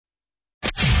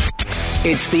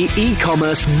It's the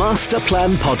e-commerce master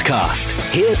plan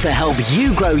podcast, here to help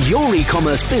you grow your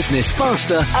e-commerce business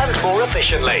faster and more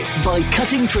efficiently by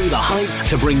cutting through the hype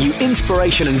to bring you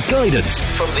inspiration and guidance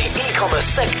from the e-commerce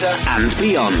sector and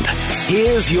beyond.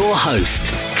 Here's your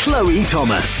host, Chloe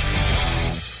Thomas.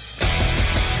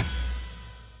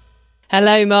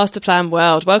 Hello, Masterplan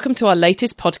World. Welcome to our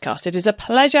latest podcast. It is a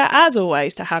pleasure, as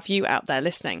always, to have you out there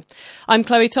listening. I'm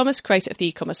Chloe Thomas, creator of the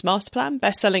e-commerce masterplan,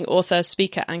 best-selling author,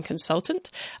 speaker and consultant,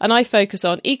 and I focus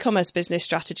on e-commerce business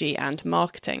strategy and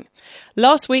marketing.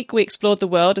 Last week, we explored the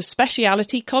world of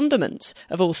specialty condiments,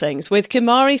 of all things, with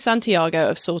Kimari Santiago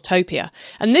of Saltopia,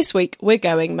 and this week, we're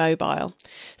going mobile.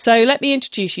 So let me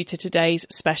introduce you to today's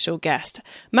special guest.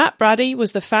 Mat Braddy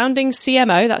was the founding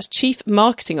CMO, that's Chief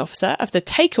Marketing Officer, of the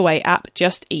takeaway app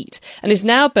Just Eat, and is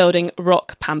now building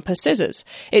Pamper Scissors.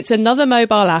 It's another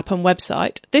mobile app and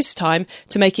website, this time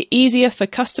to make it easier for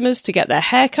customers to get their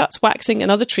haircuts, waxing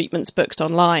and other treatments booked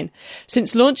online.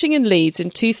 Since launching in Leeds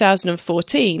in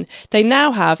 2014, they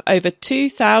now have over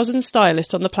 2,000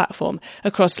 stylists on the platform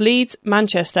across Leeds,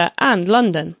 Manchester and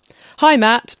London. Hi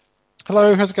Matt.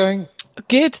 Hello, how's it going?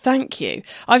 Good, thank you.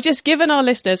 I've just given our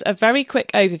listeners a very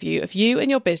quick overview of you and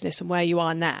your business and where you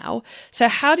are now. So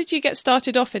how did you get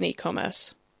started off in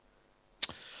e-commerce?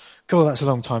 God, that's a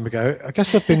long time ago. I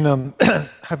guess I've been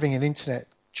having an internet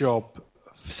job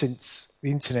since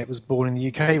the internet was born in the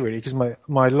UK, really, because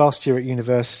my last year at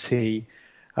university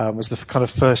was the kind of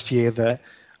first year that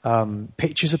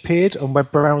pictures appeared on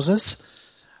web browsers.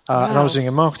 Wow. And I was doing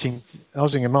a marketing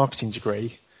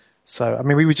degree. So, I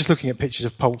mean, we were just looking at pictures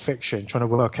of Pulp Fiction, trying to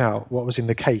work out what was in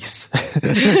the case.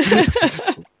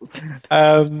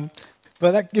 But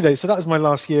that, so that was my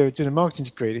last year doing a marketing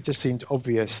degree. And it just seemed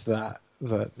obvious that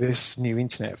this new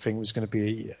internet thing was going to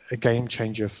be a game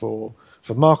changer for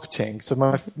marketing. So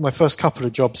my first couple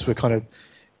of jobs were kind of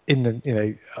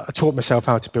I taught myself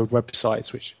how to build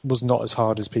websites, which was not as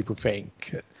hard as people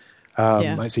think.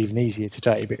 It's even easier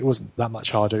today, but it wasn't that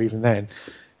much harder even then.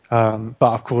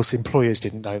 But of course, employers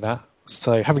didn't know that.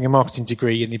 So having a marketing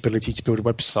degree and the ability to build a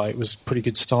website was a pretty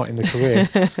good start in the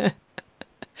career.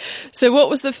 So what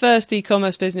was the first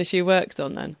e-commerce business you worked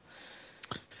on then?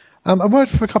 I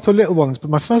worked for a couple of little ones, but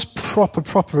my first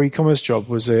proper e-commerce job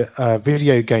was a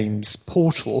video games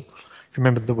portal. If you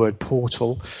remember the word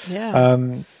portal. Yeah.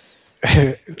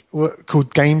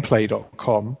 Called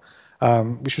gameplay.com,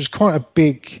 which was quite a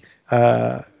big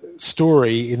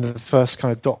story in the first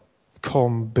kind of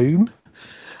 .com boom,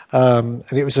 and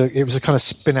it was a kind of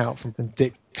spin out from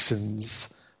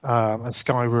Dixon's, and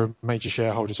Sky were a major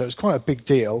shareholder, so it was quite a big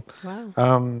deal.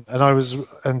 Wow. Because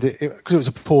it was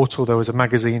a portal, there was a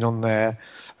magazine on there,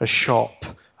 a shop,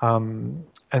 and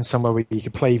somewhere where you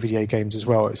could play video games as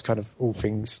well. It was kind of all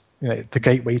things, the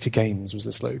gateway to games was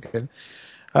the slogan.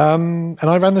 And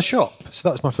I ran the shop, so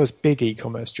that was my first big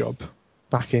e-commerce job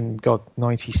back in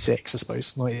 96, I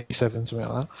suppose, 97, something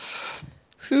like that.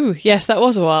 Ooh, yes, that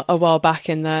was a while back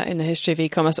in the history of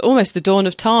e-commerce, almost the dawn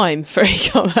of time for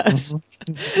e-commerce.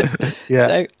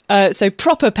 Yeah. So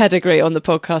proper pedigree on the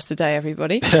podcast today,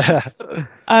 everybody.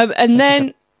 And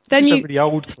then you really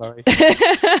old, Chloe.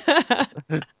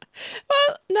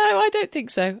 Well, no, I don't think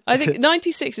so. I think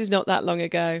 96 is not that long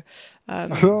ago.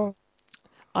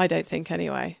 I don't think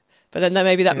anyway. But then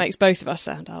maybe that makes both of us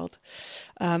sound old.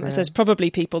 As there's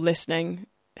probably people listening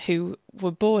who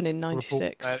were born in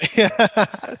 96.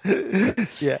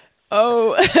 Yeah.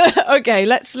 Oh, okay.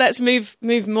 Let's move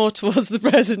more towards the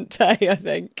present day, I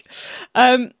think.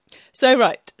 So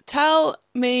right, tell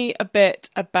me a bit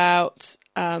about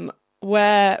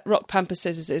where Pamper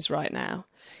Scissors is right now.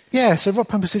 Yeah, so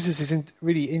Pamper Scissors is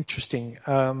really interesting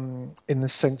in the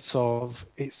sense of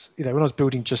it's when I was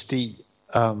building Just Eat.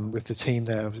 With the team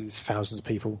there, there's thousands of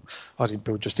people. I didn't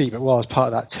build Just Eat, but while I was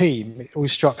part of that team, it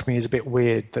always struck me as a bit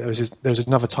weird that there was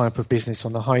another type of business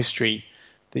on the high street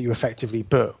that you effectively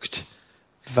booked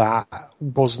that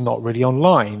was not really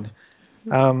online.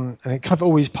 And it kind of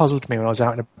always puzzled me when I was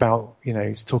out and about,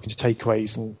 talking to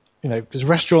takeaways and, because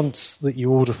restaurants that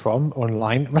you order from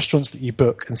online, restaurants that you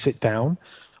book and sit down.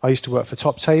 I used to work for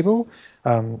Top Table.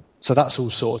 So that's all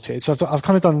sorted. So I've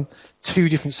kind of done two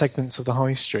different segments of the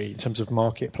high street in terms of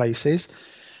marketplaces.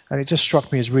 And it just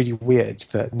struck me as really weird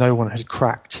that no one had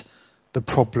cracked the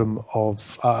problem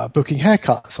of booking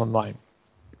haircuts online.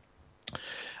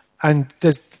 And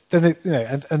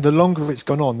the longer it's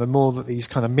gone on, the more that these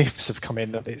kind of myths have come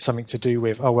in that it's something to do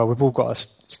with, we've all got a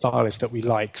stylist that we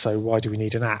like, so why do we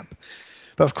need an app?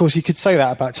 But of course, you could say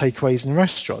that about takeaways and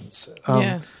restaurants.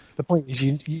 The point is,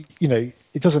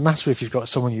 it doesn't matter if you've got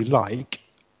someone you like.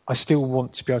 I still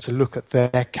want to be able to look at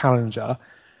their calendar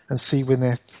and see when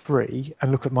they're free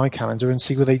and look at my calendar and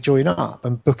see where they join up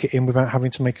and book it in without having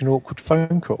to make an awkward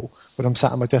phone call when I'm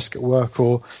sat at my desk at work.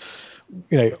 Or,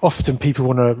 often people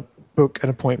want to book an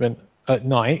appointment at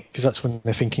night because that's when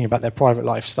they're thinking about their private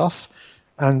life stuff.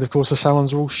 And of course the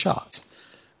salons are all shut.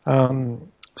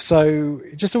 So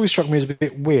it just always struck me as a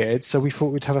bit weird. So we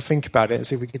thought we'd have a think about it and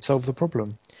see if we could solve the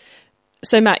problem.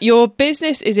 So, Matt, your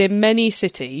business is in many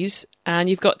cities and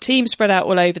you've got teams spread out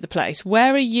all over the place.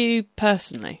 Where are you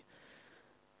personally?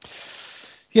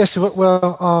 Yes, we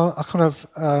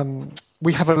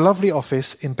have a lovely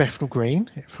office in Bethnal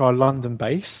Green for our London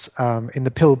base, in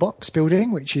the Pillbox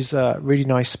building, which is a really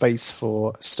nice space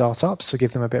for startups. So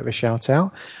give them a bit of a shout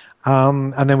out.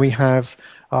 And then we have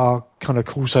our kind of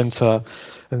call centre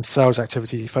and sales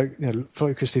activity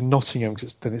focused in Nottingham,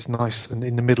 because then it's nice and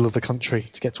in the middle of the country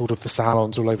to get to all of the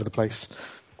salons all over the place.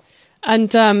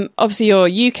 And obviously you're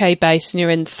UK based and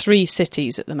you're in 3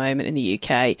 cities at the moment in the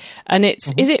UK. And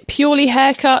is it purely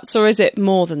haircuts or is it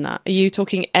more than that? Are you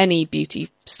talking any beauty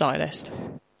stylist?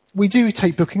 We do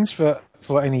take bookings for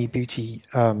any beauty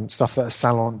stuff that a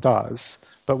salon does,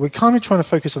 but we're kind of trying to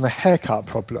focus on the haircut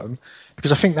problem,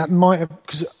 because I think that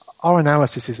because our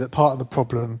analysis is that part of the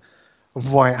problem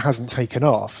of why it hasn't taken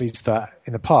off is that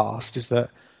in the past is that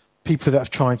people that have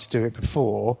tried to do it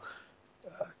before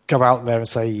go out there and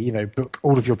say, book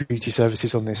all of your beauty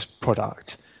services on this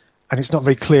product, and it's not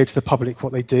very clear to the public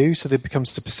what they do, so there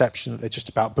becomes the perception that they're just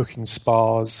about booking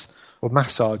spas or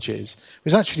massages.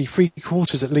 There's actually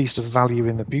 3/4 at least of value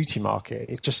in the beauty market.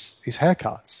 It just is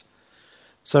haircuts.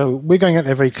 So we're going out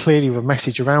there very clearly with a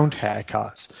message around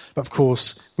haircuts, but of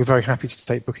course we're very happy to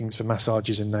take bookings for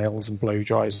massages and nails and blow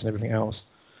dries and everything else.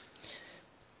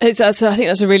 I think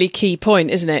that's a really key point,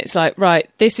 isn't it? It's like, right,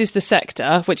 this is the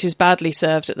sector which is badly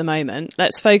served at the moment.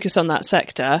 Let's focus on that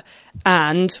sector.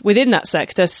 And within that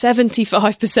sector,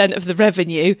 75% of the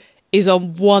revenue is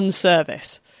on one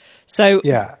service. So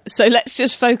let's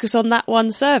just focus on that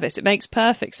one service. It makes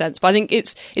perfect sense. But I think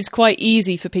it's quite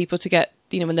easy for people to get,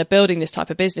 when they're building this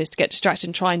type of business, to get distracted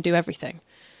and try and do everything.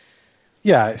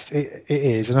 Yeah, it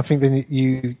is, and I think then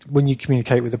when you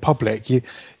communicate with the public,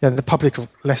 the public have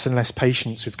less and less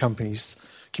patience with companies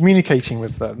communicating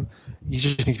with them. You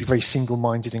just need to be very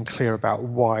single-minded and clear about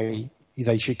why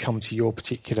they should come to your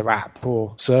particular app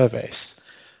or service.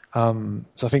 So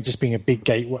I think just being a big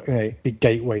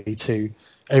gateway to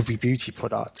every beauty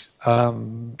product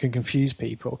can confuse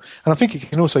people, and I think it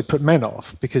can also put men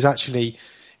off, because actually,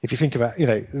 if you think about,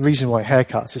 the reason why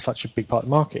haircuts is such a big part of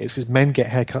the market is because men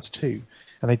get haircuts too,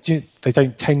 and they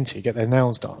don't tend to get their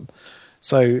nails done.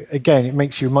 So again, it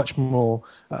makes you a much more,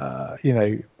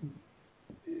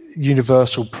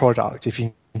 universal product if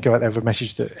you can go out there with a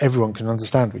message that everyone can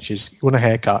understand, which is, you want a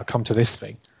haircut, come to this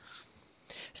thing.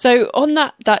 So on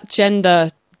that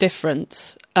gender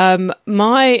difference,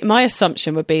 my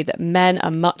assumption would be that men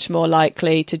are much more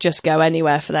likely to just go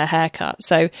anywhere for their haircut.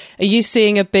 So are you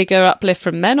seeing a bigger uplift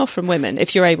from men or from women,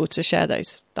 if you're able to share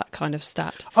that kind of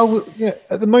stat? Oh, well, yeah,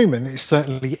 at the moment it's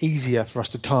certainly easier for us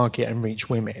to target and reach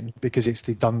women because it's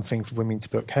the done thing for women to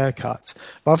book haircuts.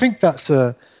 But I think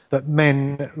that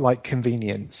men like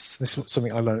convenience. This is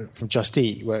something I learned from Just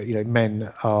Eat, where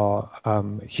men are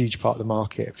a huge part of the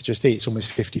market for Just Eat. It's almost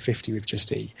 50-50 with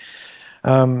Just Eat.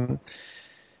 So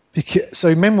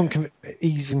men want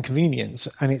ease and convenience,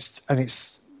 and it's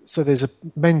so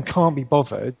men can't be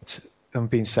bothered. I'm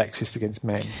being sexist against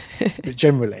men, but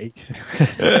generally,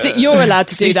 I think you're allowed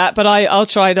to do that, but I'll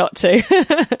try not to.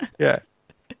 Yeah,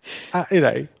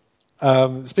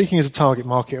 speaking as a target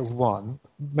market of one,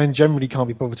 men generally can't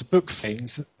be bothered to book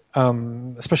things,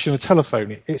 especially on the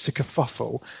telephone. It's a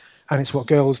kerfuffle, and it's what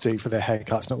girls do for their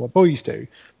haircuts, not what boys do.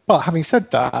 But having said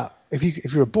that,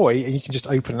 if you're a boy and you can just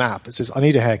open an app that says, I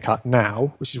need a haircut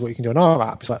now, which is what you can do on our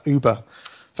app. It's like Uber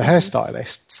for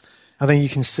hairstylists. And then you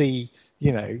can see,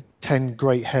 10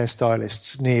 great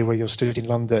hairstylists near where you're stood in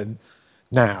London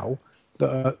now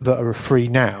that are free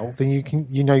now. Then you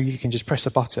can just press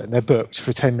a button. They're booked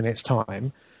for 10 minutes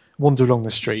time, wander along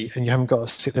the street, and you haven't got to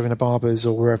sit there in a barber's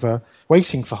or wherever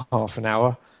waiting for half an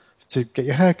hour to get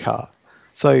your hair cut.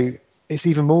 So it's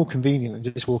even more convenient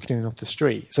than just walking in and off the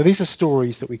street. So these are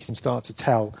stories that we can start to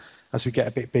tell as we get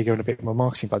a bit bigger and a bit more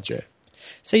marketing budget.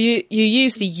 So you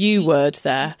use the U word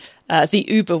there, the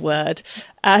Uber word,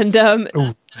 and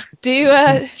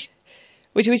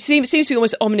which seems to be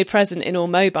almost omnipresent in all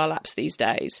mobile apps these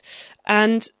days.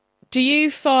 And do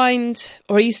you find,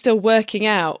 or are you still working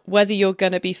out whether you're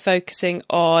going to be focusing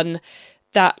on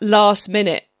that last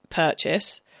minute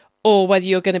purchase or whether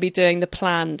you're going to be doing the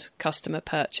planned customer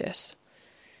purchase?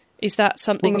 Is that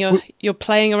something you're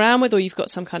playing around with, or you've got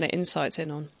some kind of insights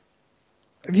in on?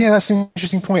 Yeah, that's an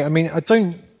interesting point. I mean,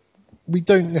 we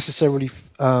don't necessarily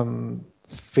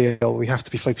feel we have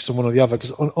to be focused on one or the other,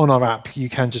 because on our app you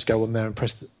can just go on there and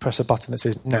press a button that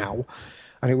says now,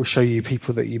 and it will show you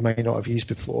people that you may not have used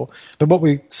before. But what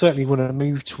we certainly want to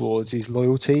move towards is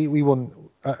loyalty. We want,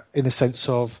 in the sense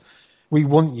of, we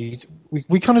want you to,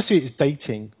 we kind of see it as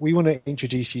dating. We want to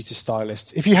introduce you to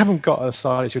stylists. If you haven't got a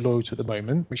stylist you're loyal to at the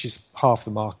moment, which is half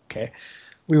the market,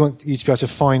 we want you to be able to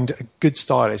find a good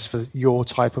stylist for your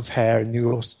type of hair and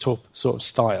your sort of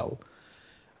style.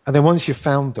 And then once you've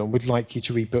found them, we'd like you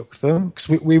to rebook them, because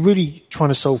we're really trying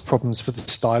to solve problems for the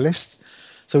stylist.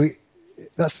 So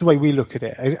that's the way we look at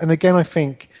it. And again, I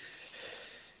think,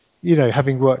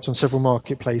 having worked on several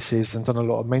marketplaces and done a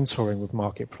lot of mentoring with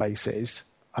marketplaces,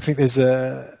 I think there's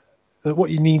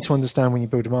what you need to understand when you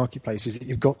build a marketplace is that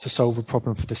you've got to solve a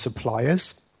problem for the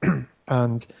suppliers.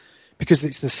 And because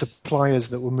it's the suppliers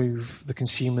that will move the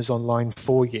consumers online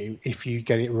for you if you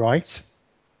get it right.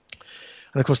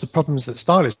 And of course, the problems that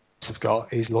stylists have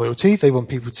got is loyalty. They want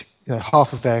people to,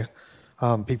 half of their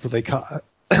people they cut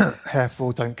hair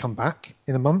for don't come back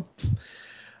in a month.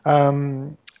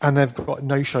 And they've got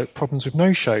problems with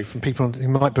no-show from people who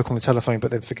might book on the telephone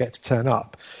but they forget to turn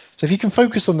up. So if you can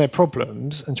focus on their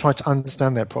problems and try to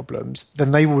understand their problems,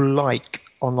 then they will like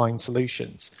online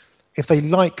solutions. If they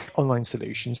like online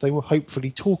solutions, they will hopefully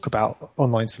talk about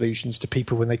online solutions to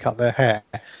people when they cut their hair.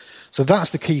 So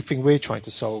that's the key thing we're trying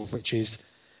to solve, which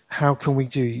is how can we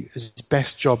do as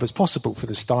best job as possible for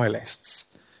the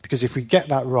stylists? Because if we get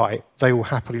that right, they will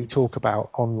happily talk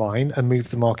about online and move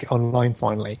the market online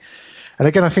finally. And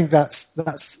again, I think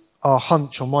that's our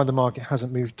hunch on why the market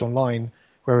hasn't moved online,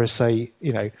 whereas, say,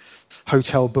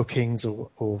 hotel bookings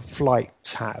or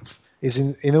flights have, is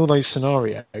in all those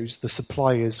scenarios, the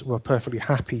suppliers were perfectly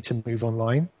happy to move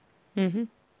online. Mm-hmm.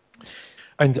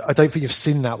 And I don't think you've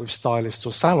seen that with stylists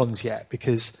or salons yet,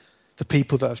 because the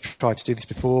people that have tried to do this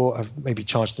before have maybe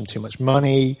charged them too much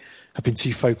money, have been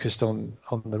too focused on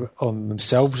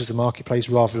themselves as a marketplace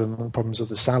rather than the problems of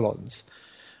the salons.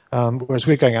 Whereas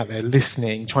we're going out there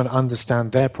listening, trying to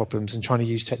understand their problems and trying to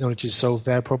use technology to solve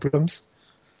their problems.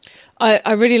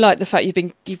 I really like the fact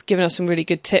you've given us some really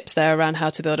good tips there around how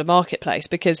to build a marketplace,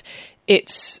 because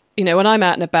it's, when I'm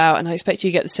out and about, and I expect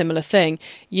you get the similar thing,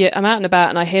 I'm out and about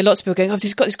and I hear lots of people going, I've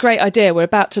just got this great idea, we're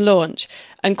about to launch.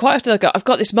 And quite often they'll go, I've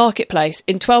got this marketplace,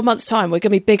 in 12 months' time we're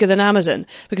going to be bigger than Amazon,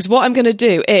 because what I'm going to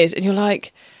do is, and you're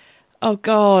like, oh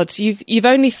God, you've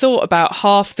only thought about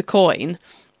half the coin.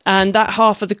 And that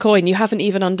half of the coin you haven't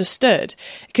even understood,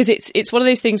 because it's one of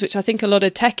those things which I think a lot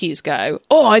of techies go,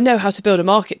 oh, I know how to build a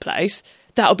marketplace.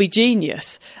 That'll be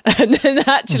genius. And then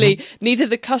actually neither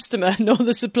the customer nor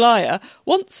the supplier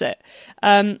wants it.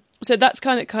 So that's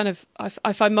kind of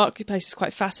I find marketplaces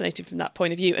quite fascinating from that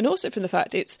point of view, and also from the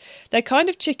fact they're kind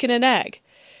of chicken and egg.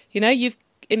 You've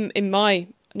in my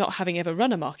not having ever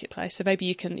run a marketplace, so maybe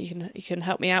you can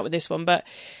help me out with this one, but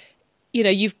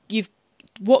you've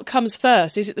what comes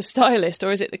first? Is it the stylist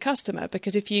or is it the customer?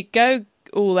 Because if you go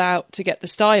all out to get the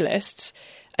stylists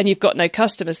and you've got no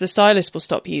customers, the stylist will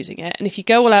stop using it. And if you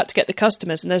go all out to get the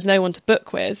customers and there's no one to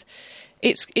book with,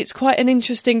 it's quite an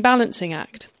interesting balancing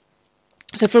act.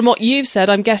 So from what you've said,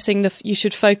 I'm guessing you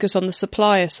should focus on the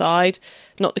supplier side,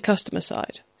 not the customer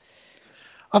side.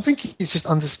 I think it's just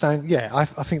understand. Yeah, I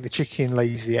think the chicken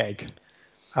lays the egg.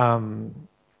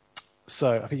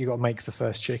 So I think you've got to make the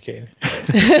first chicken.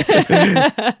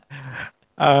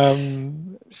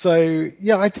 So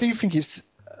yeah, I do think this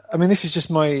is just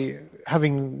my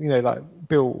having,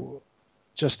 built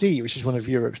Just Eat, which is one of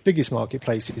Europe's biggest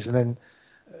marketplaces, and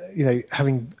then,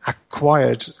 having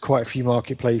acquired quite a few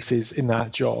marketplaces in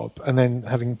that job, and then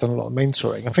having done a lot of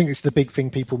mentoring. I think it's the big thing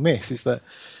people miss is that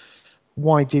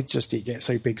why did Just Eat get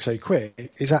so big so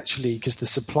quick? Is actually because the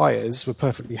suppliers were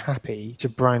perfectly happy to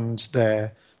brand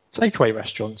their takeaway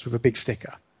restaurants with a big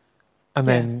sticker, and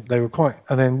then they were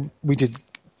and then we did,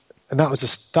 and that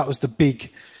was the big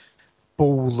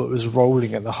ball that was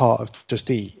rolling at the heart of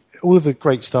Just Eat. All of the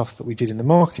great stuff that we did in the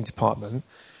marketing department,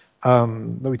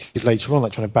 that we did later on,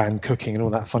 like trying to ban cooking and all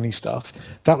that funny stuff,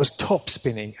 that was top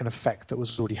spinning an effect that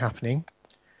was already happening.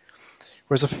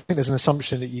 Whereas I think there's an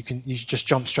assumption that you just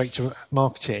jump straight to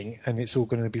marketing and it's all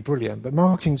going to be brilliant, but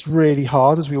marketing's really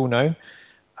hard, as we all know.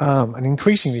 And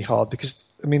increasingly hard because,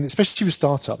 especially with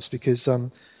startups, because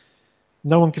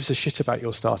no one gives a shit about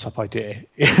your startup idea.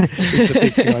 Is the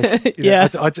big thing.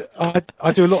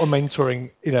 I do a lot of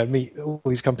mentoring, meet all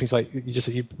these companies, like you just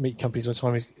said, you meet companies all the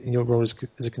time in your role as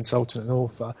a consultant and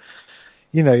author,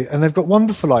 and they've got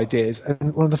wonderful ideas.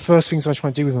 And one of the first things I try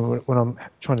and do with them when I'm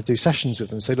trying to do sessions with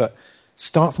them, say, look,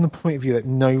 start from the point of view that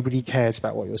nobody cares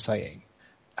about what you're saying.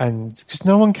 And because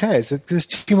no one cares, there's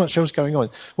too much else going on.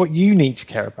 What you need to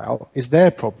care about is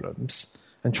their problems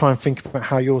and try and think about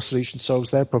how your solution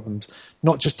solves their problems,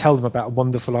 not just tell them about a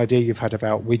wonderful idea you've had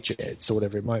about widgets or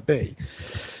whatever it might be.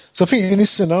 So I think in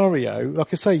this scenario, like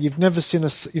I say, you've never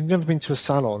been to a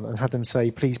salon and had them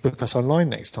say, please book us online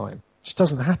next time. It just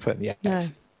doesn't happen yet.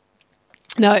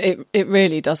 No, it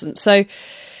really doesn't.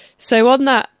 So on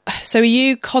that, so are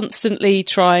you constantly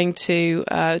trying to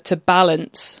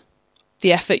balance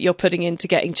the effort you're putting into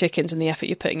getting chickens and the effort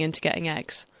you're putting into getting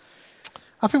eggs?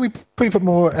 I think we probably put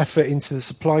more effort into the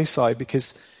supply side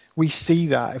because we see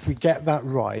that if we get that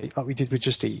right, like we did with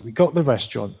Just Eat, we got the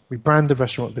restaurant, we brand the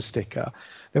restaurant with a sticker.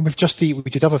 Then with Just Eat, we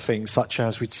did other things such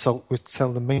as we'd sell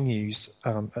the menus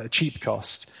at a cheap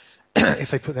cost if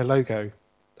they put their logo,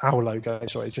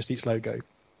 Just Eat's logo,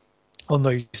 on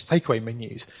those takeaway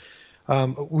menus.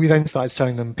 We then started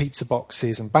selling them pizza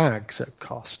boxes and bags at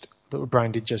cost that were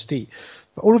branded Just Eat.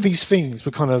 But all of these things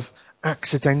were kind of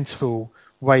accidental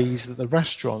ways that the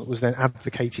restaurant was then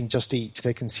advocating Just Eat to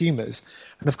their consumers.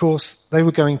 And of course, they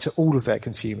were going to all of their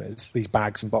consumers, these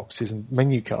bags and boxes and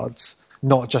menu cards,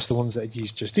 not just the ones that had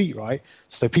used Just Eat, right?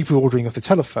 So people ordering off the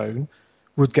telephone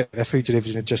would get their food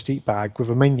delivered in a Just Eat bag with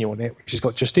a menu on it, which has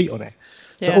got Just Eat on it.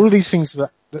 So all of these things,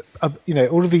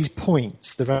 all of these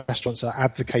points, the restaurants are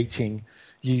advocating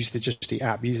use the Just Eat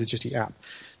app.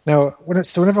 Now,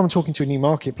 whenever I'm talking to a new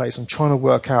marketplace, I'm trying to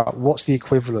work out what's the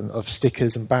equivalent of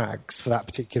stickers and bags for that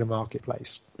particular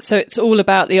marketplace. So it's all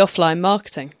about the offline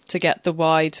marketing to get the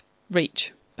wide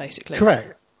reach, basically.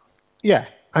 Correct. Yeah.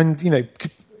 And,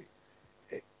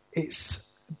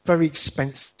 it's very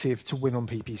expensive to win on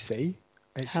PPC.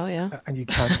 Hell yeah. And you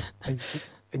can,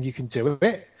 and you can do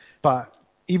it. But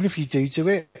even if you do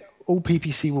it, all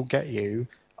PPC will get you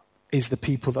is the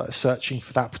people that are searching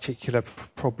for that particular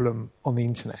problem on the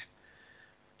internet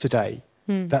today.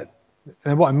 And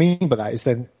what I mean by that is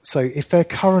then, so if their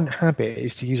current habit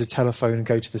is to use a telephone and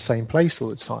go to the same place all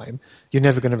the time, you're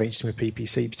never going to reach them with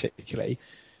PPC particularly,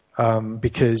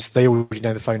 because they already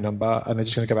know the phone number and they're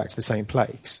just going to go back to the same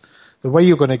place. The way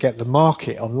you're going to get the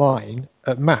market online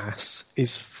at mass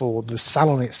is for the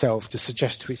salon itself to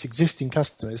suggest to its existing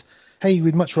customers, hey,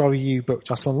 we'd much rather you booked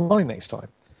us online next time.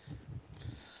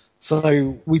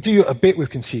 So we do a bit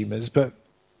with consumers, but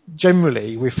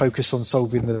generally we're focused on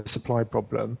solving the supply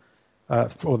problem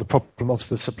or the problem of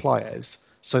the suppliers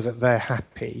so that they're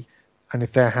happy. And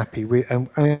if they're happy,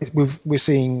 we're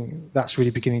seeing that's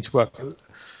really beginning to work.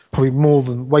 Probably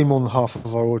way more than half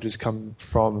of our orders come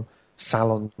from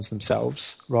salons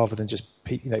themselves rather than just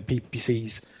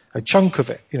PPC's a chunk of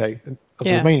it, of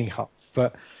the remaining half.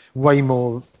 But way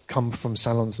more come from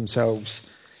salons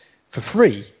themselves for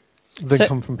free than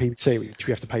come from PPC, which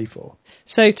we have to pay for.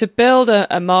 So to build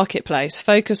a marketplace,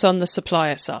 focus on the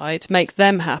supplier side, make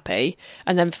them happy,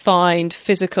 and then find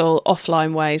physical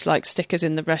offline ways like stickers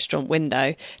in the restaurant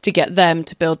window to get them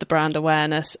to build the brand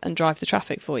awareness and drive the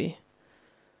traffic for you.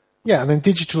 Yeah, and then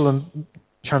digital and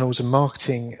channels and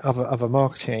marketing, other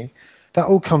marketing, that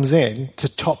all comes in to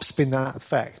top spin that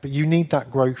effect. But you need that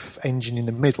growth engine in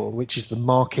the middle, which is the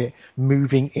market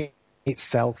moving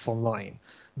itself online.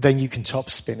 Then you can top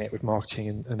spin it with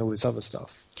marketing and all this other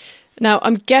stuff. Now,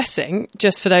 I'm guessing,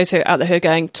 just for those who are out there who are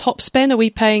going, top spin, are we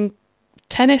paying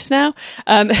tennis now?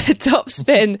 Top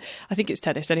spin, I think it's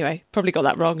tennis anyway, probably got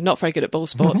that wrong, not very good at ball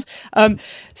sports.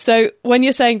 So when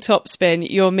you're saying top spin,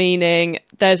 you're meaning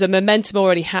there's a momentum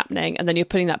already happening and then you're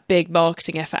putting that big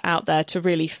marketing effort out there to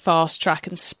really fast track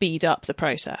and speed up the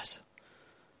process.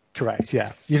 Correct,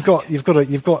 yeah. You've got,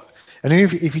 and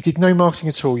if you did no marketing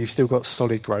at all, you've still got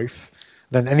solid growth.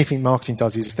 Then anything marketing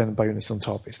does is then a bonus on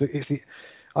top.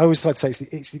 I always like to say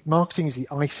it's the marketing is the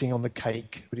icing on the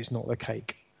cake, but it's not the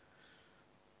cake.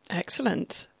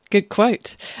 Excellent, good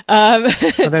quote. And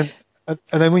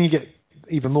then when you get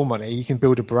even more money, you can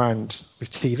build a brand with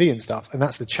TV and stuff, and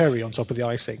that's the cherry on top of the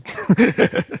icing.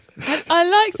 I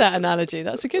like that analogy.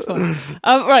 That's a good one.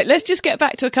 Right, let's just get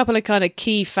back to a couple of kind of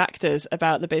key factors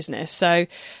about the business. So,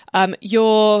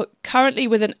 you're currently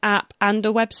with an app and a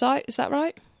website. Is that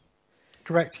right?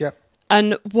 Correct, yeah.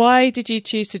 And why did you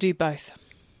choose to do both?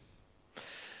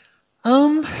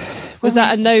 Was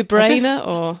that a no-brainer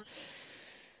or?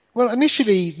 Well,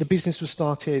 initially the business was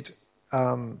started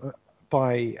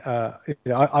by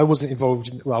I wasn't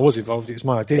involved. I was involved. It was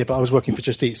my idea, but I was working for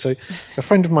Just Eat. So a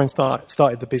friend of mine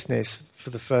started the business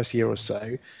for the first year or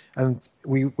so, and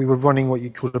we were running what you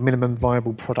call a minimum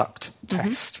viable product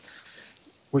test,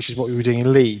 which is what we were doing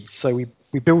in Leeds. So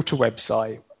we built a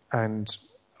website and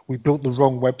we built the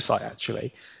wrong website,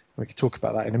 actually. We could talk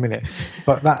about that in a minute.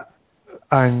 But that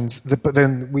But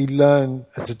then we learn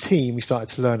as a team, we started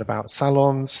to learn about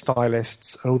salons,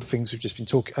 stylists, and all the things we've just been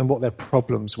talking, and what their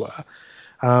problems were.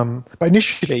 But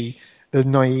initially, the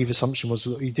naive assumption was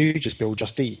that you do just build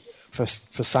Just Eat for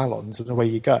salons, and away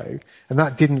you go. And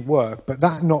that didn't work. But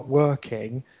that not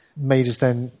working made us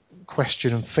then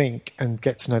question and think and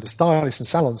get to know the stylists and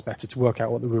salons better to work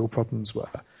out what the real problems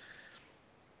were.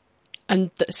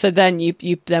 And so then you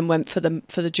then went for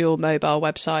the dual mobile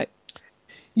website.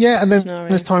 Yeah, and then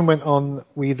scenario. as time went on,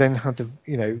 we then had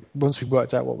once we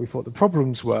worked out what we thought the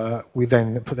problems were, we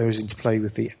then put those into play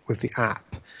with the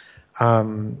app,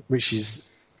 which is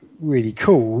really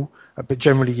cool, but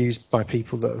generally used by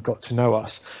people that have got to know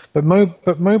us. But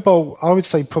mobile, I would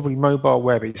say probably mobile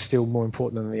web is still more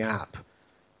important than the app.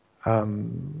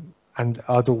 And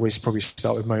I'd always probably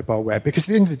start with mobile web, because at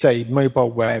the end of the day, mobile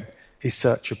web is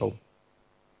searchable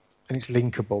and it's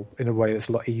linkable in a way that's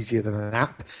a lot easier than an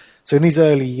app. So in these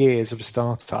early years of a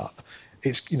startup,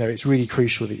 it's really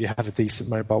crucial that you have a decent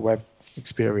mobile web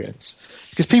experience,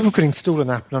 because people could install an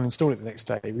app and uninstall it the next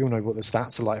day. We all know what the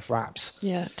stats are like for apps.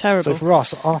 Yeah, terrible. So for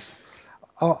us,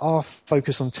 our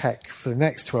focus on tech for the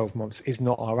next 12 months is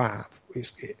not our app.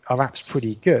 Our app's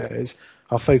pretty good.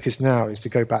 Our focus now is to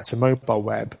go back to mobile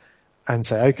web and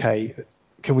say, okay,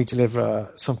 can we deliver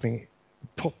something,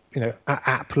 at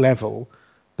app level,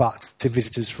 but to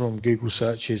visitors from Google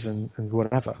searches and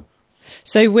whatever.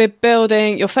 So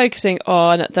you're focusing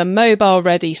on the mobile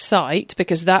ready site,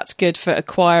 because that's good for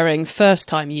acquiring first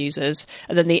time users,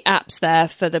 and then the app's there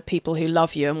for the people who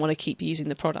love you and want to keep using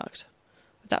the product.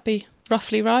 Would that be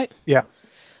roughly right? Yeah.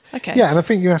 Okay. Yeah, and I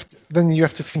think you have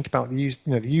to think about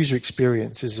the user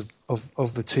experiences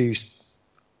of the two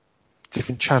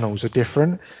different channels are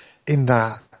different, in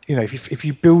that, if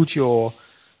you build your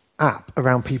app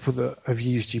around people that have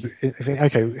used you,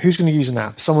 okay, who's going to use an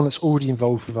app? Someone that's already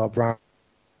involved with our brand.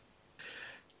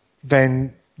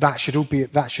 Then that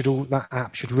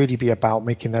app should really be about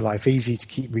making their life easy to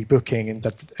keep rebooking,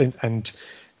 and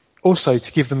also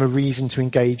to give them a reason to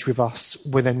engage with us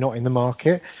when they're not in the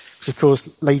market. Because of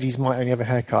course, ladies might only have a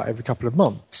haircut every couple of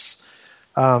months.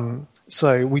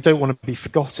 So we don't want to be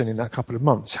forgotten in that couple of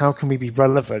months. How can we be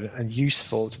relevant and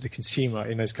useful to the consumer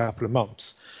in those couple of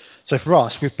months? So for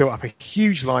us, we've built up a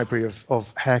huge library of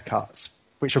haircuts,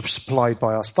 which are supplied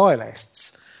by our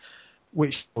stylists,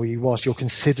 which whilst you're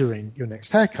considering your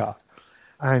next haircut.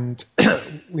 And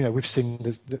we've seen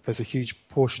there's a huge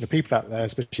portion of people out there,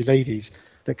 especially ladies,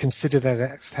 that consider their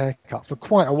next haircut for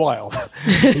quite a while.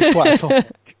 It's quite a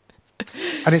topic.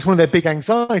 And it's one of their big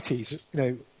anxieties.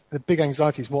 The big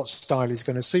anxiety is, what style is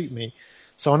going to suit me?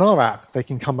 So on our app, they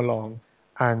can come along,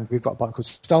 and we've got a button called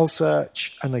Style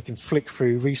Search, and they can flick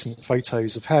through recent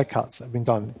photos of haircuts that have been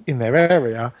done in their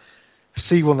area,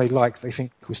 see one they like, they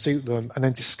think will suit them, and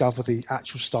then discover the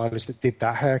actual stylist that did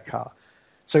that haircut.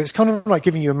 So it's kind of like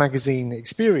giving you a magazine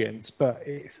experience, but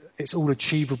it's all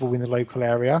achievable in the local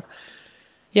area.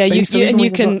 Yeah,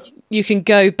 you can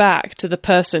go back to the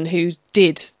person who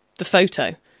did the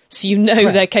photo, so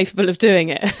they're capable of doing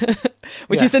it,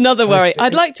 which is another worry.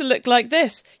 I'd like to look like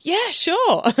this. Yeah,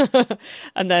 sure.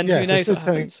 And then who knows what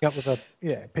happens. Up with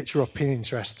a picture of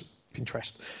Pinterest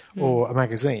or a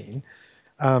magazine.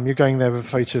 You're going there with a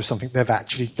photo of something they've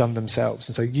actually done themselves,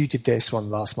 and so, you did this one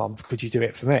last month, could you do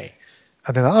it for me?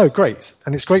 And then, oh, great.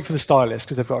 And it's great for the stylist,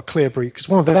 because they've got a clear brief, because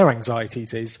one of their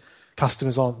anxieties is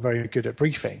customers aren't very good at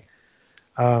briefing.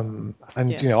 I'm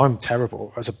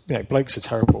terrible. Blokes are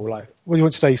terrible. Like, what do you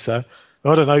want today, sir?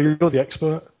 I don't know, you're the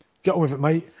expert. Get on with it,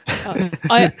 mate. Do you know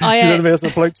what I mean? That's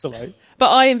what blokes are like.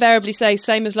 But I invariably say,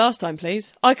 same as last time,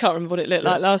 please. I can't remember what it looked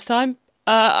like last time.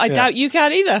 I doubt you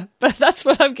can either, but that's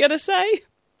what I'm going to say.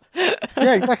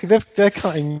 Yeah, exactly. They're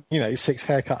cutting, 6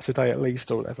 haircuts a day at least,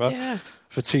 or whatever,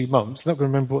 for 2 months. They're not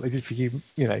going to remember what they did for you,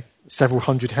 several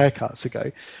hundred haircuts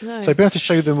ago. No. So be able to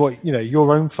show them what,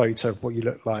 your own photo of what you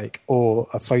look like, or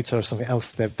a photo of something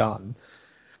else they've done.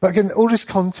 But again, all this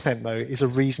content, though, is a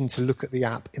reason to look at the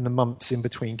app in the months in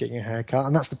between getting a haircut.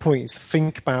 And that's the point, is to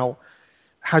think about,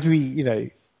 how do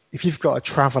we, if you've got a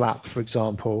travel app, for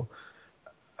example,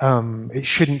 it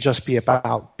shouldn't just be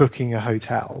about booking a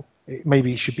hotel.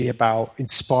 Maybe it should be about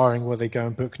inspiring where they go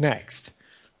and book next.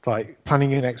 Like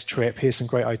planning your next trip, here's some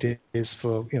great ideas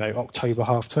for, October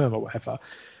half term or whatever,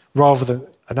 rather than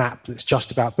an app that's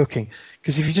just about booking.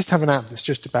 Because if you just have an app that's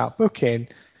just about booking,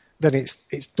 then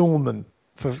it's dormant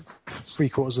for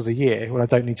 3/4 of the year when I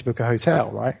don't need to book a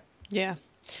hotel, right? Yeah.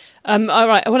 All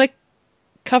right. I want to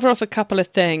cover off a couple of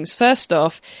things. First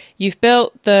off, you've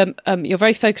built you're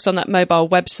very focused on that mobile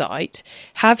website.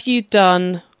 Have you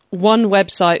done one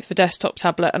website for desktop,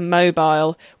 tablet and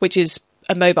mobile, which is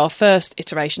a mobile first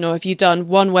iteration, or have you done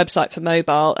one website for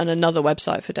mobile and another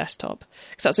website for desktop?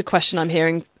 Because that's a question I'm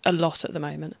hearing a lot at the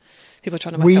moment. People are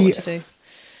trying to work out what to do.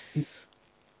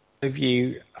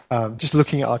 View, just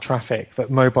looking at our traffic, that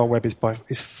mobile web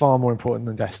is far more important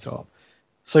than desktop.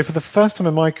 So for the first time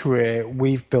in my career,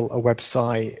 we've built a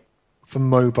website for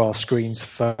mobile screens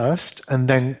first, and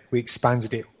then we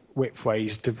expanded it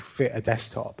widthways to fit a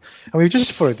desktop. And we've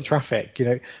just followed the traffic. You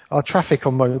know, our traffic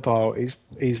on mobile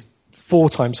is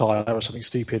 4 times higher or something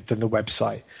stupid than the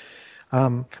website.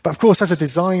 But of course, as a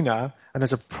designer and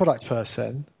as a product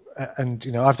person, and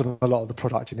you know, I've done a lot of the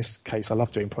product in this case. I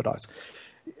love doing product.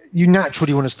 You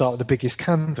naturally want to start with the biggest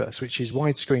canvas, which is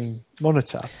widescreen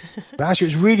monitor. But actually,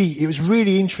 it was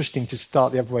really interesting to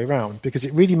start the other way around, because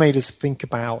it really made us think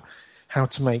about how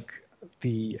to make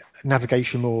the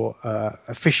navigation more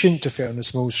efficient to fit on a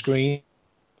small screen.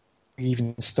 We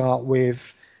even start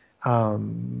with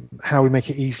how we make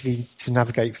it easy to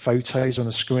navigate photos on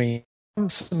a screen.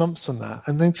 Months on that,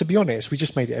 and then to be honest, we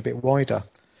just made it a bit wider,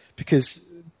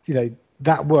 because you know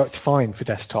that worked fine for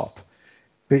desktop.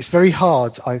 But it's very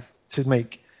hard to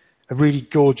make a really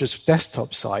gorgeous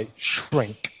desktop site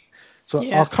shrink. So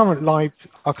our current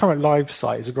live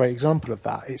site is a great example of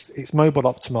that. It's mobile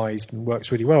optimized and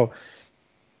works really well,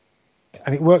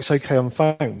 and it works okay on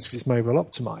phones because it's mobile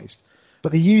optimized.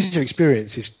 But the user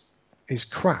experience is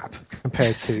crap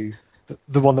compared to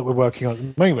the one that we're working on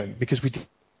at the moment, because we did,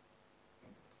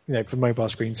 you know, for mobile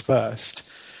screens first.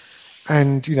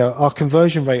 And, you know, our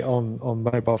conversion rate on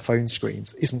mobile phone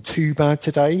screens isn't too bad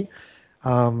today.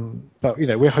 But, you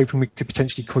know, we're hoping we could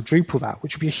potentially quadruple that,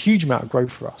 which would be a huge amount of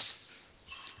growth for us.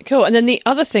 Cool. And then the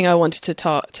other thing I wanted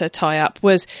to tie up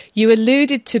was you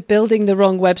alluded to building the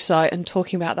wrong website and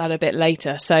talking about that a bit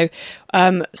later. So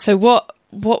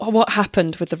what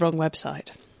happened with the wrong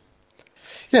website?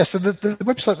 Yeah, so the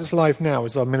website that's live now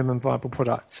is our minimum viable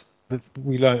product that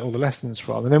we learned all the lessons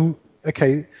from. And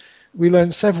then, we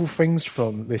learned several things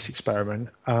from this experiment.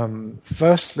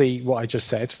 Firstly, what I just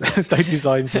said, don't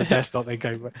design for the desktop, they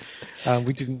go.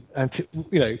 We didn't,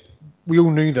 you know, we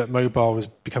all knew that mobile was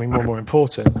becoming more and more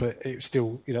important, but it was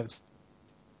still, you know,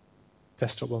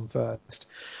 desktop one first.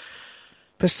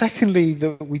 But secondly,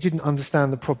 that we didn't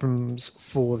understand the problems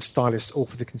for the stylists or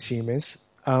for the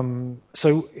consumers.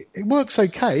 So it works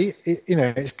okay.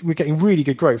 We're getting really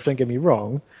good growth, don't get me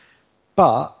wrong,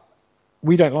 but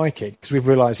we don't like it because we've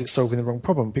realised it's solving the wrong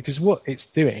problem. Because what it's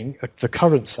doing, the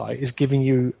current site, is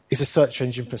is a search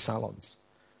engine for salons.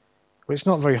 Well, it's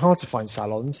not very hard to find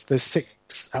salons. There's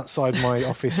 6 outside my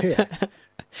office here.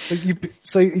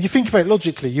 So you think about it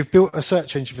logically. You've built a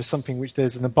search engine for something which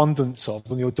there's an abundance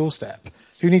of on your doorstep.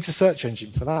 Who needs a search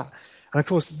engine for that? And of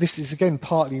course, this is again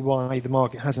partly why the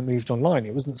market hasn't moved online.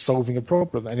 It wasn't solving a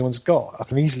problem that anyone's got. I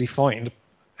can easily find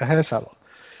a hair salon.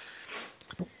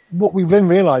 What we then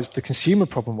realised the consumer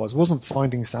problem wasn't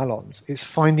finding salons. It's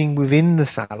finding within the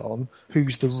salon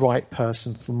who's the right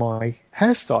person for my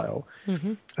hairstyle.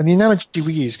 Mm-hmm. And the analogy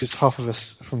we use, because half of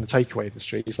us from the takeaway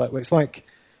industry, is like, well, it's like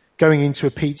going into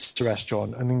a pizza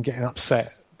restaurant and then getting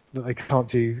upset that they can't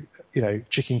do, you know,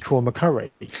 chicken korma curry.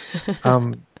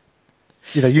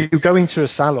 You know, you go into a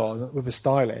salon with a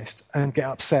stylist and get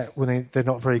upset when they're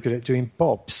not very good at doing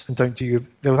bobs and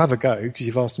they'll have a go because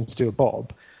you've asked them to do a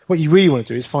bob. What you really want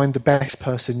to do is find the best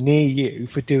person near you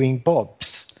for doing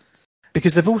bobs,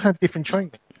 because they've all had different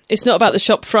training. It's not about the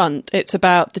shop front, it's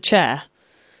about the chair.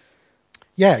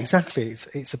 Yeah, exactly.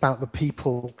 It's about the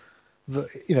people that,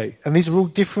 you know, and these are all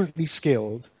differently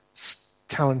skilled,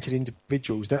 talented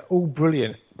individuals. They're all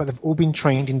brilliant, but they've all been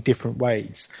trained in different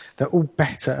ways. They're all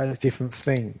better at different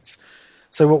things.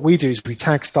 So what we do is we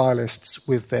tag stylists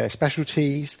with their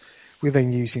specialties. We're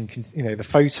then using, you know, the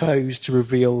photos to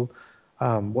reveal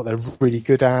what they're really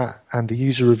good at, and the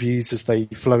user reviews as they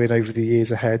flow in over the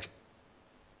years ahead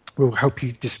will help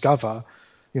you discover,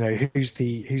 you know, who's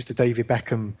the David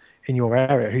Beckham in your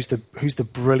area, who's the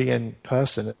brilliant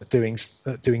person at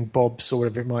doing bobs or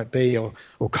whatever it might be, or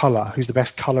colour, who's the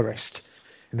best colourist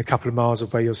in the couple of miles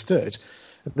of where you're stood.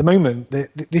 At the moment,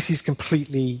 this is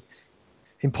completely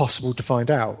impossible to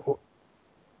find out.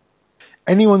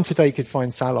 Anyone today could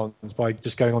find salons by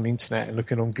just going on the internet and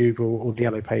looking on Google or the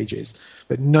Yellow Pages,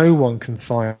 but no one can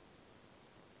find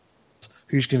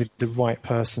who's going to be the right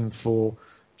person for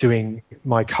doing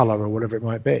my colour or whatever it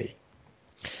might be.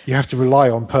 You have to rely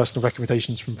on personal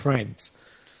recommendations from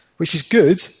friends, which is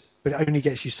good, but it only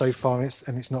gets you so far, and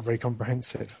it's not very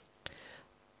comprehensive.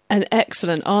 An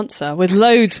excellent answer with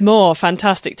loads more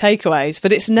fantastic takeaways.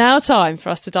 But it's now time for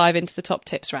us to dive into the top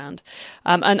tips round.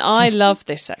 And I love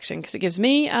this section because it gives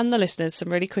me and the listeners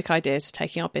some really quick ideas for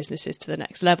taking our businesses to the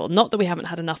next level. Not that we haven't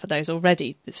had enough of those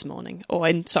already this morning or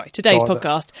today's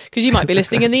podcast, because you might be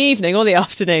listening in the evening or the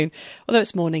afternoon, although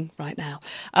it's morning right now.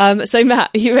 So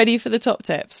Matt, are you ready for the top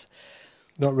tips?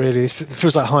 Not really. It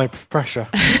feels like high pressure.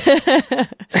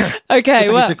 Okay,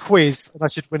 well, it's a quiz, and I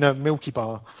should win a Milky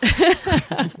Bar.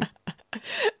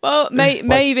 Well,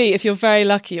 maybe if you're very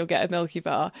lucky, you'll get a Milky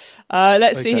Bar.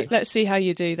 Let's see how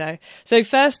you do, though. So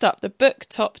first up, the book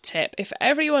top tip. If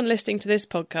everyone listening to this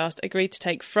podcast agreed to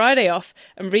take Friday off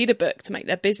and read a book to make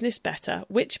their business better,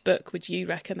 which book would you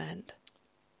recommend?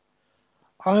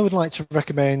 I would like to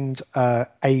recommend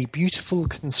A Beautiful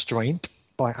Constraint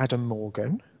by Adam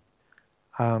Morgan.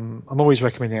 I'm always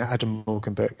recommending Adam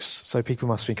Morgan books, so people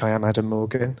must think I am Adam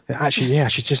Morgan. Actually, yeah,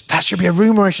 that should be a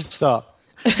rumour I should start.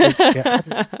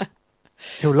 Adam,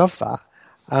 he'll love that.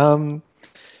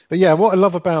 But yeah, what I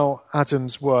love about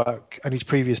Adam's work and his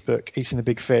previous book, Eating the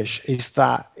Big Fish, is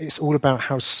that it's all about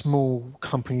how small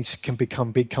companies can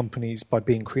become big companies by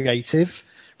being creative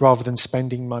rather than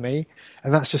spending money.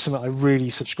 And that's just something I really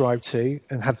subscribe to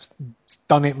and have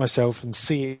done it myself and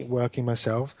see it working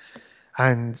myself.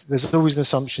 And there's always an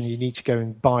assumption you need to go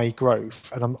and buy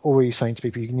growth. And I'm always saying to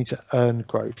people, you need to earn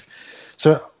growth.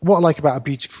 So what I like about a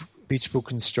beautiful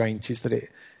constraint is that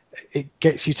it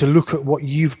gets you to look at what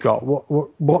you've got.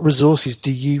 What resources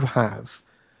do you have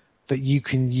that you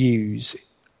can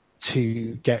use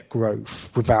to get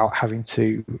growth without having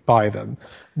to buy them?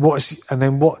 And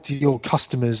then what do your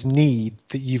customers need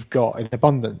that you've got in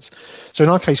abundance? So in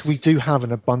our case, we do have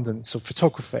an abundance of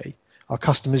photography. Our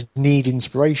customers need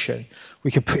inspiration.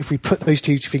 If we put those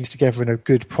two things together in a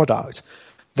good product,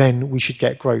 then we should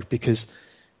get growth because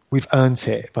we've earned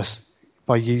it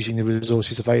by using the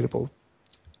resources available.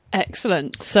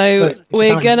 Excellent. So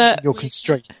we're gonna your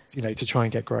constraints, to try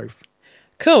and get growth.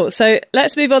 Cool. So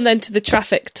let's move on then to the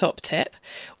traffic top tip.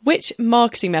 Which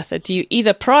marketing method do you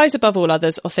either prize above all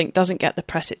others or think doesn't get the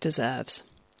press it deserves?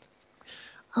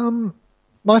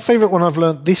 My favourite one I've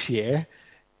learned this year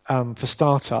for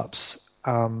startups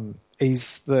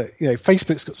is that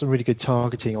Facebook's got some really good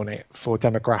targeting on it for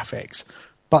demographics,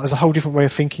 but there's a whole different way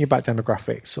of thinking about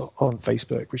demographics on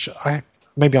Facebook, which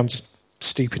maybe I'm just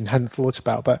stupid and hadn't thought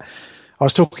about. But I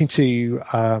was talking to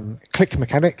Click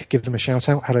Mechanic, give them a shout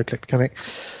out, hello Click Mechanic,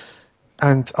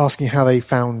 and asking how they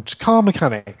found car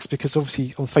mechanics, because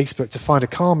obviously on Facebook to find a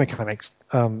car mechanic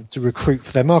to recruit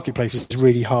for their marketplace is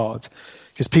really hard.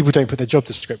 Because people don't put their job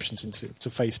descriptions into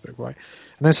Facebook, right?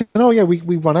 And they're saying, oh, yeah,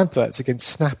 we run adverts against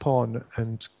Snap-on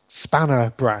and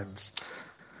Spanner brands.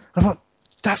 And I thought,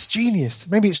 that's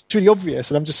genius. Maybe it's really obvious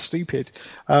and I'm just stupid.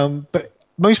 But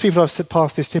most people I've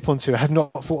passed this tip on to had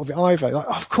not thought of it either. Like,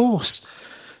 of course.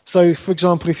 So, for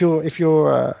example, if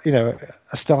you're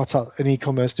a startup in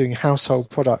e-commerce doing household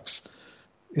products,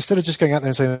 instead of just going out there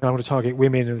and saying, I want to target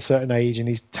women of a certain age in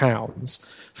these towns,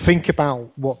 think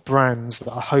about what brands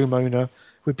that a homeowner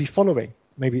would be following.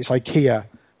 Maybe it's IKEA,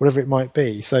 whatever it might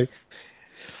be. So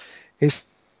it's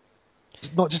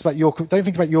not just about don't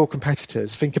think about your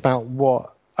competitors. Think about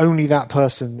what only that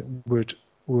person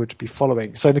would be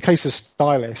following. So in the case of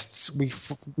stylists,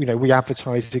 we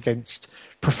advertise against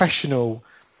professional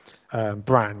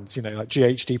brands, like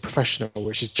GHD Professional,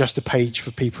 which is just a page for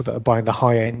people that are buying the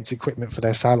high-end equipment for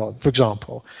their salon, for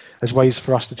example, as ways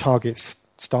for us to target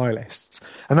stylists.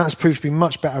 And that's proved to be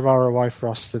much better ROI for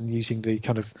us than using the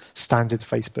kind of standard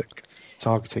Facebook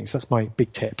targeting. So that's my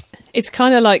big tip. It's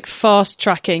kind of like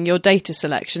fast-tracking your data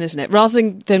selection, isn't it? Rather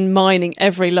than mining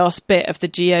every last bit of the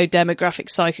geo-demographic,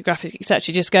 psychographic,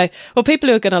 etc., just go, well, people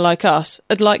who are going to like us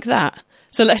would like that.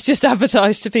 So let's just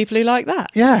advertise to people who like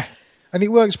that. Yeah. And it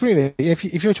works brilliantly.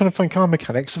 If you're trying to find car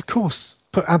mechanics, of course,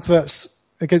 put adverts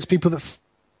against people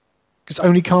because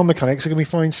only car mechanics are going to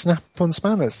be finding Snap-on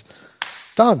spanners.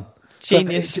 Done.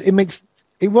 Genius. So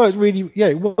it works really. Yeah,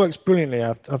 it works brilliantly.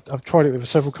 I've tried it with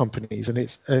several companies,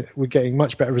 and we're getting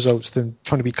much better results than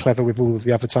trying to be clever with all of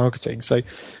the other targeting. So,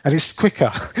 and it's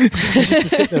quicker. You just have to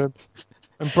sit there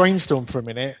and brainstorm for a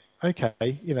minute.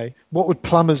 Okay, what would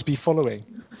plumbers be following?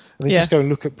 And then just go and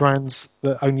look at brands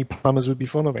that only plumbers would be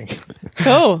following.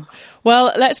 Cool.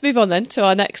 Well, let's move on then to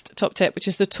our next top tip, which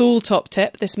is the tool top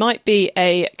tip. This might be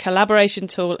a collaboration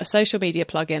tool, a social media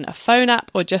plugin, a phone app,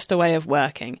 or just a way of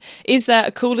working. Is there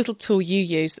a cool little tool you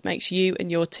use that makes you and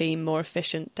your team more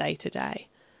efficient day to day?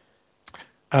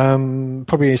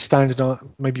 Probably a standard,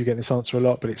 maybe you get this answer a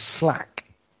lot, but it's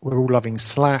Slack. We're all loving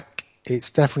Slack.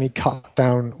 It's definitely cut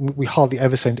down. We hardly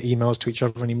ever send emails to each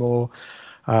other anymore.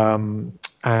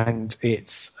 and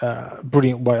it's a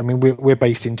brilliant way. I mean, we're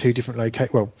based in 3 or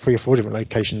 4 different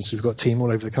locations. We've got a team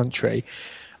all over the country,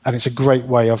 and it's a great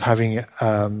way of having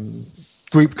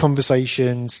group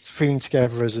conversations, feeling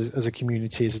together as a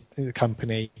community, as a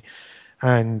company.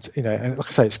 And, and like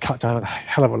I say, it's cut down a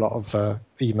hell of a lot of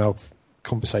email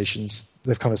conversations.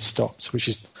 They've kind of stopped, which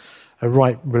is a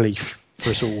right relief for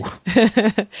us all.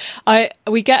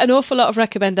 We get an awful lot of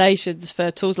recommendations for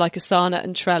tools like Asana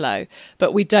and Trello,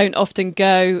 but we don't often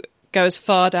go as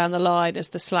far down the line as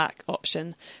the Slack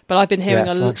option. But I've been hearing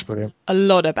a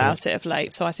lot about it of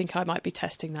late, so I think I might be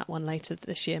testing that one later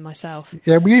this year myself.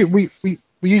 Yeah, we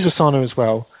use Asana as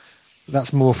well.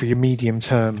 That's more for your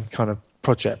medium-term kind of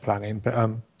project planning.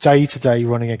 But day-to-day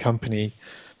running a company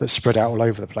that's spread out all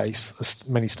over the place, as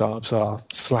many startups are,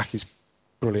 Slack is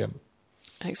brilliant.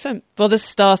 Excellent. Well, the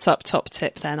startup top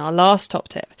tip then, our last top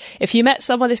tip. If you met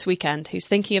someone this weekend who's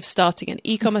thinking of starting an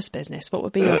e-commerce business, what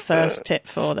would be your first tip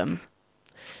for them?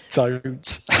 Don't.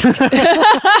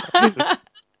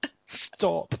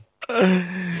 Stop.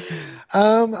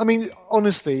 I mean,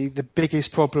 honestly, the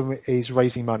biggest problem is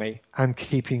raising money and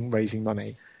keeping raising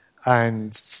money.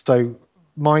 And so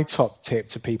my top tip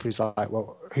to people is like,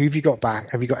 well, who have you got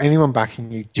back? Have you got anyone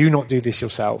backing you? Do not do this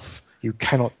yourself. You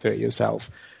cannot do it yourself.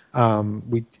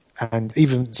 And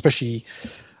even especially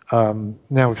now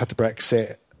we've had the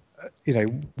Brexit,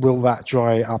 will that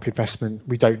dry up investment?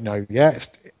 We don't know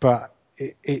yet, but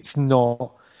it's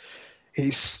not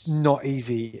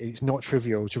easy. It's not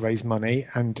trivial to raise money,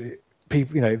 and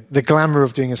people, the glamour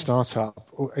of doing a startup,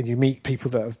 and you meet people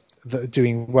that are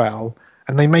doing well,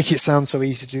 and they make it sound so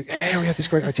easy to do. Hey, we had this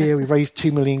great idea. We raised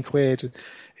 £2 million.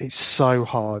 It's so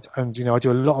hard, and I do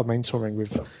a lot of mentoring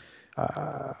with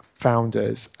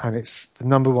founders, and it's the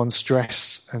number one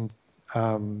stress and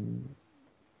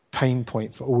pain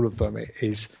point for all of them. It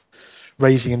is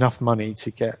raising enough money to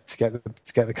get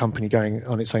the company going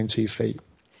on its own 2 feet.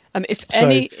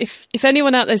 If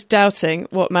anyone out there's doubting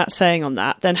what Matt's saying on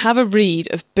that, then have a read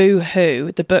of Boo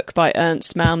Hoo, the book by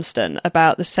Ernst Malmsteen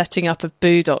about the setting up of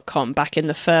Boo.com back in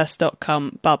the first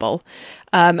 .com bubble.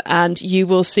 And you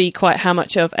will see quite how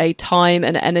much of a time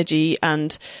and energy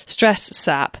and stress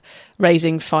sap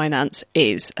raising finance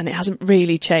is. And it hasn't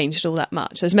really changed all that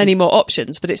much. There's many more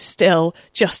options, but it's still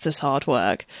just as hard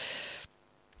work.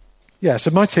 Yeah,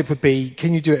 so my tip would be,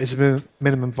 can you do it as a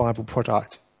minimum viable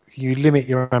product? You limit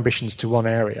your ambitions to one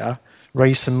area,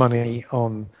 raise some money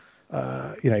on,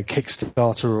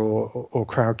 Kickstarter or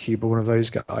Crowdcube or one of those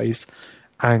guys,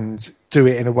 and do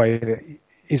it in a way that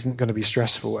isn't going to be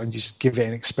stressful, and just give it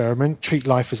an experiment. Treat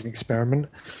life as an experiment.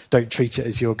 Don't treat it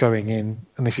as you're going in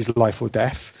and this is life or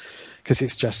death, because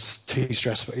it's just too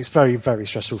stressful. It's very, very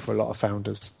stressful for a lot of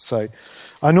founders. So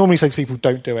I normally say to people,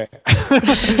 don't do it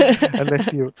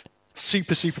unless you're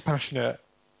super, super passionate.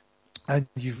 And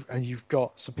you've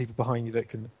got some people behind you that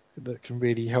can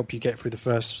really help you get through the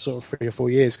first sort of 3 or 4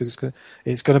 years, because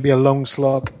it's going to be a long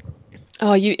slog.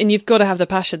 Oh, you've got to have the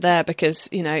passion there, because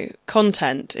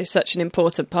content is such an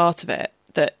important part of it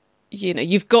that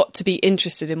you've got to be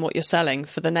interested in what you're selling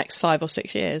for the next 5 or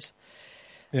 6 years.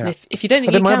 Yeah. And if you don't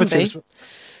think you can be,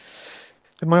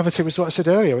 my other tip was what I said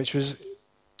earlier, which was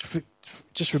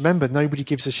just remember, nobody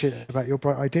gives a shit about your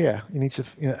bright idea. You need to,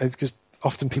 because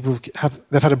often people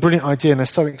they've had a brilliant idea and they're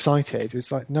so excited.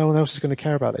 It's like, no one else is going to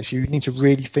care about this. You need to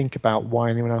really think about why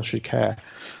anyone else should care.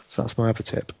 So that's my other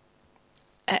tip.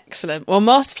 Excellent. Well,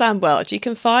 Masterplan World, you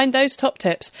can find those top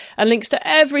tips and links to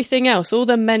everything else, all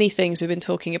the many things we've been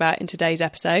talking about in today's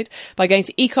episode, by going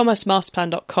to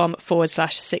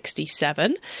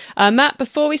ecommercemasterplan.com/67. Matt,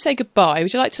 before we say goodbye,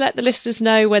 would you like to let the listeners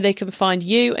know where they can find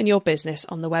you and your business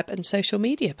on the web and social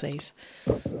media, please?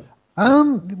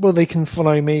 Well, they can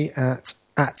follow me at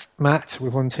Matt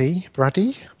with 1 T,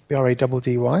 Braddy,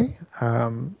 Braddy.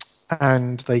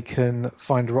 And they can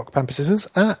find Rock Pamper Scissors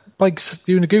by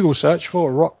doing a Google search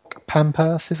for Rock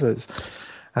Pamper Scissors.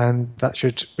 And that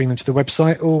should bring them to the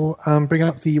website or bring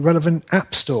up the relevant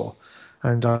app store.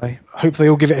 And I hope they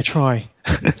all give it a try.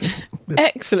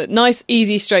 Excellent. Nice,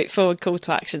 easy, straightforward call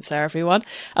to actions there, everyone.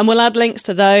 And we'll add links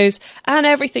to those and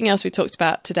everything else we talked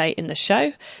about today in the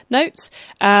show notes.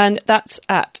 And that's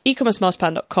at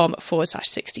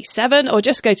ecommercemasterplan.com/67, or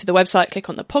just go to the website, click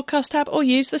on the podcast tab, or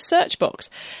use the search box.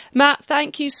 Matt,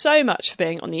 thank you so much for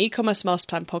being on the E-commerce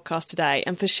Masterplan podcast today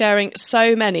and for sharing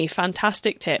so many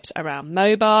fantastic tips around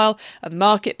mobile and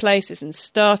marketplaces and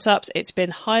startups. It's been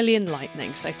highly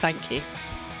enlightening, so thank you.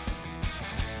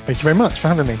 Thank you very much for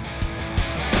having me.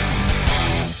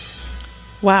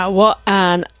 Wow, what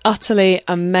an utterly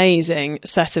amazing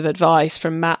set of advice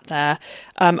from Matt there.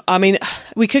 I mean,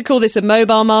 we could call this a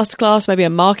mobile masterclass, maybe a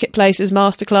marketplaces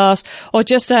masterclass, or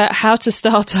just a how to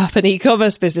start up an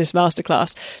e-commerce business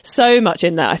masterclass. So much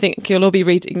in there. I think you'll all be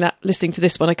listening to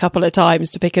this one a couple of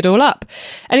times to pick it all up.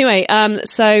 Anyway,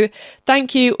 so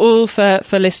thank you all for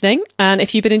listening. And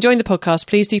if you've been enjoying the podcast,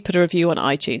 please do put a review on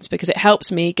iTunes, because it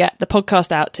helps me get the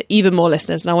podcast out to even more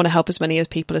listeners. And I want to help as many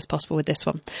people as possible with this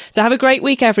one. So have a great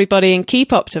week, everybody, and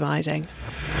keep optimizing.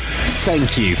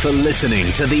 Thank you for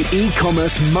listening to the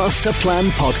E-commerce Master Plan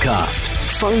podcast.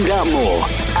 Find out more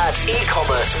at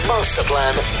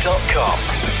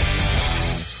ecommercemasterplan.com.